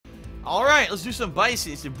Alright, let's do some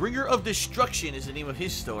Bison. The Bringer of Destruction is the name of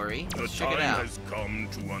his story. Let's check it out. The time has come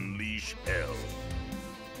to unleash hell.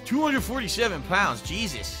 247 pounds,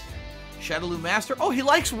 Jesus. Shadowloo Master. Oh, he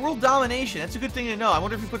likes world domination. That's a good thing to know. I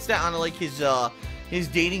wonder if he puts that on like his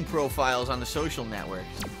dating profiles on the social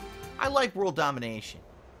networks. I like world domination.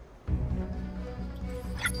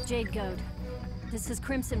 Jade Goat, this is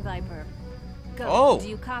Crimson Viper. Goat, oh, do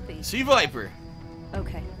you copy? Sea Viper.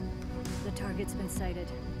 Okay. The target's been sighted.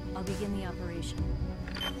 I'll begin the operation.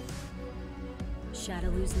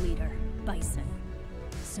 Shadowloo's leader, Bison.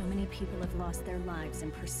 So many people have lost their lives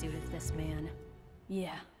in pursuit of this man.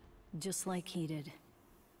 Yeah, just like he did.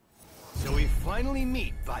 So we finally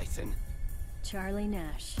meet, Bison. Charlie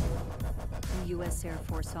Nash, a U.S. Air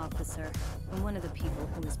Force officer, and one of the people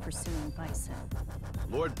who is pursuing Bison.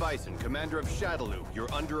 Lord Bison, commander of Shadowloo,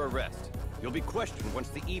 you're under arrest. You'll be questioned once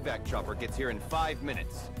the evac chopper gets here in 5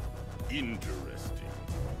 minutes. Interesting.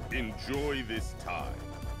 Enjoy this time,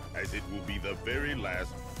 as it will be the very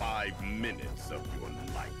last 5 minutes of your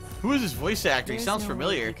life. Who is this voice actor? He sounds no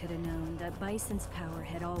familiar. Way we could have known that Bison's power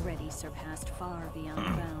had already surpassed far beyond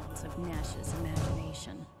the bounds of Nash's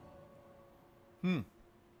imagination. Alright,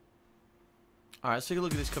 let's take a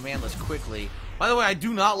look at this command list quickly. By the way, I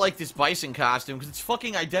do not like this Bison costume, because it's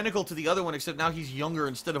fucking identical to the other one, except now he's younger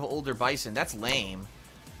instead of older Bison. That's lame.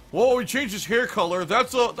 Whoa, he changed his hair color.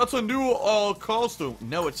 That's a new costume.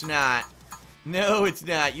 No, it's not. No, it's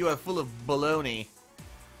not. You are full of baloney.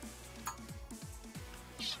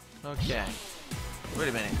 Okay. Wait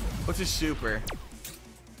a minute. What's his super?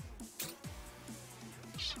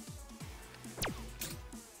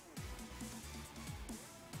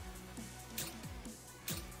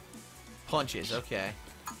 Punches, okay.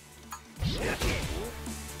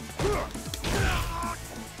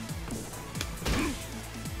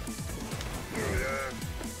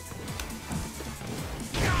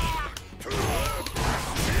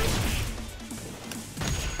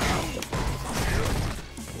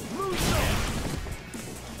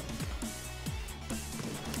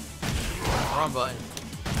 Wrong button.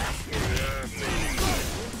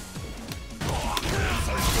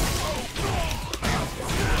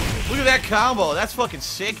 Look at that combo. That's fucking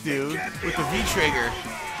sick, dude. With the V-trigger.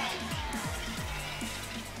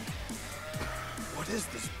 What is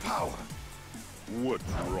this power? What's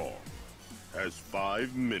wrong? Has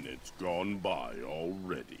 5 minutes gone by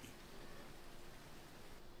already?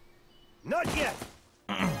 Not yet!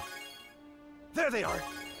 There they are!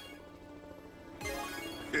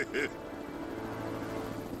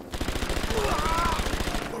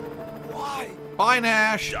 Why? Bye,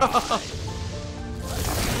 Nash!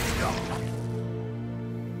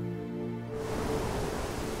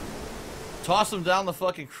 Toss him down the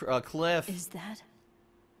fucking cliff. Is that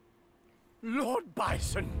Lord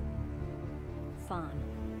Bison!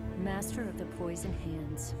 F.a.n.g, master of the Poison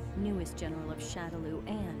Hands, newest general of Shadowloo,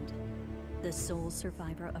 and the sole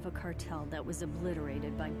survivor of a cartel that was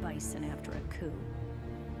obliterated by Bison after a coup.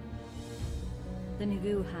 The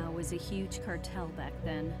Nguhao was a huge cartel back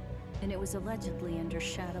then, and it was allegedly under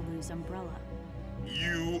Shadowloo's umbrella.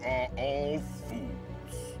 You are all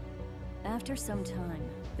fools. After some time,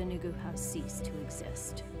 the Nguhao ceased to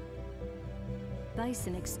exist.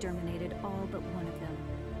 Bison exterminated all but one of them.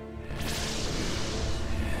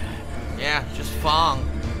 Yeah, just F.a.n.g.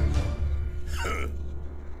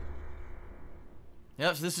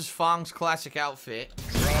 Yep, so this is F.a.n.g.'s classic outfit.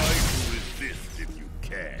 Try to resist if you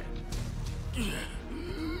can.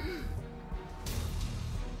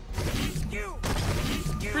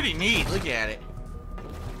 Pretty neat, look at it.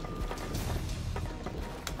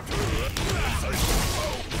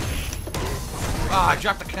 Ah, I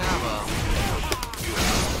dropped the combo.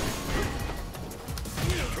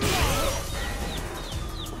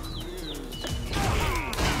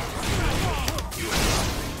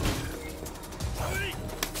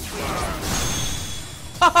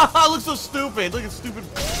 Looks so stupid. Look at stupid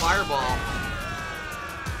fireball.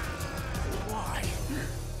 Why?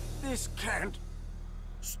 This can't...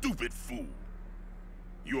 Stupid fool.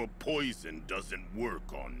 Your poison doesn't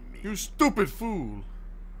work on me. You stupid fool.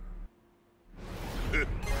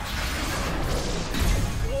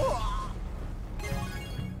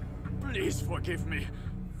 Please forgive me.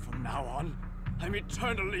 From now on, I'm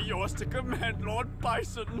eternally yours to command Lord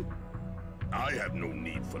Bison. I have no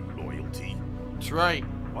need for loyalty. That's right.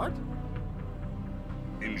 What?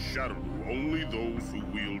 In Shadowloo, only those who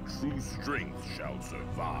wield true strength shall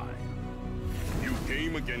survive. You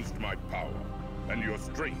came against my power, and your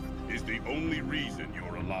strength is the only reason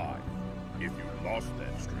you're alive. If you lost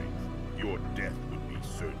that strength, your death would be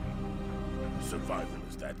certain. Survival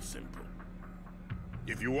is that simple.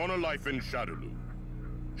 If you want a life in Shadowloo,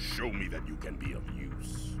 Show me that you can be of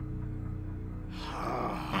use.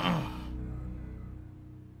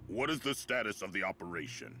 What is the status of the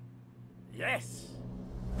operation? Yes.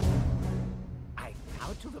 I'm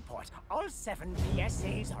proud to report all 7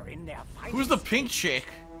 PSAs are in their fighting. Who's the pink chick?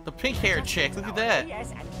 The pink-haired chick. Look at that.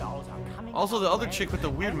 Also, the other chick with the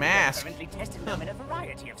weird mask. Currently testing them in a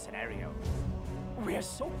variety of scenarios. We are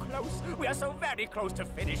so close. We are so very close to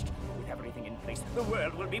finished. With everything in place, the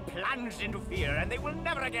world will be plunged into fear, and they will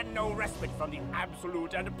never again know respite from the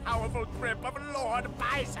absolute and powerful grip of Lord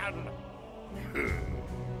Bison.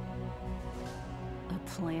 A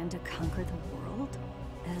plan to conquer the world?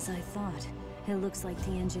 As I thought. It looks like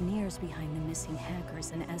the engineers behind the missing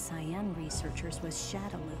hackers and SIN researchers was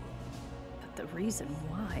Shadaloo. But the reason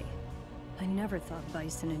why? I never thought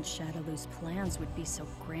Bison and Shadaloo's plans would be so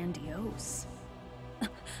grandiose.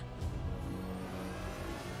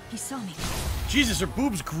 He saw me. Jesus, her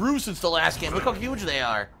boobs grew since the last game. Look how huge they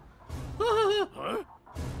are. Huh?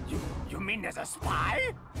 You mean there's a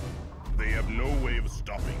spy? They have no way of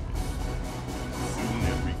stopping this. Soon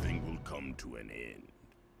everything will come to an end.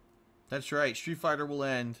 That's right. Street Fighter will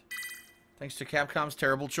end. Thanks to Capcom's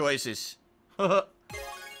terrible choices. Yeah,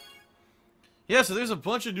 so there's a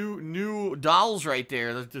bunch of new dolls right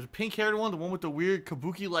there. The pink-haired one, the one with the weird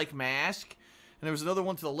kabuki-like mask. And there was another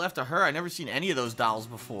one to the left of her. I've never seen any of those dolls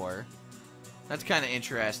before. That's kind of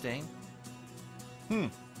interesting.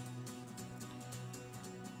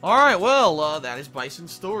 Alright, well, that is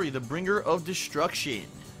Bison's story, the Bringer of Destruction.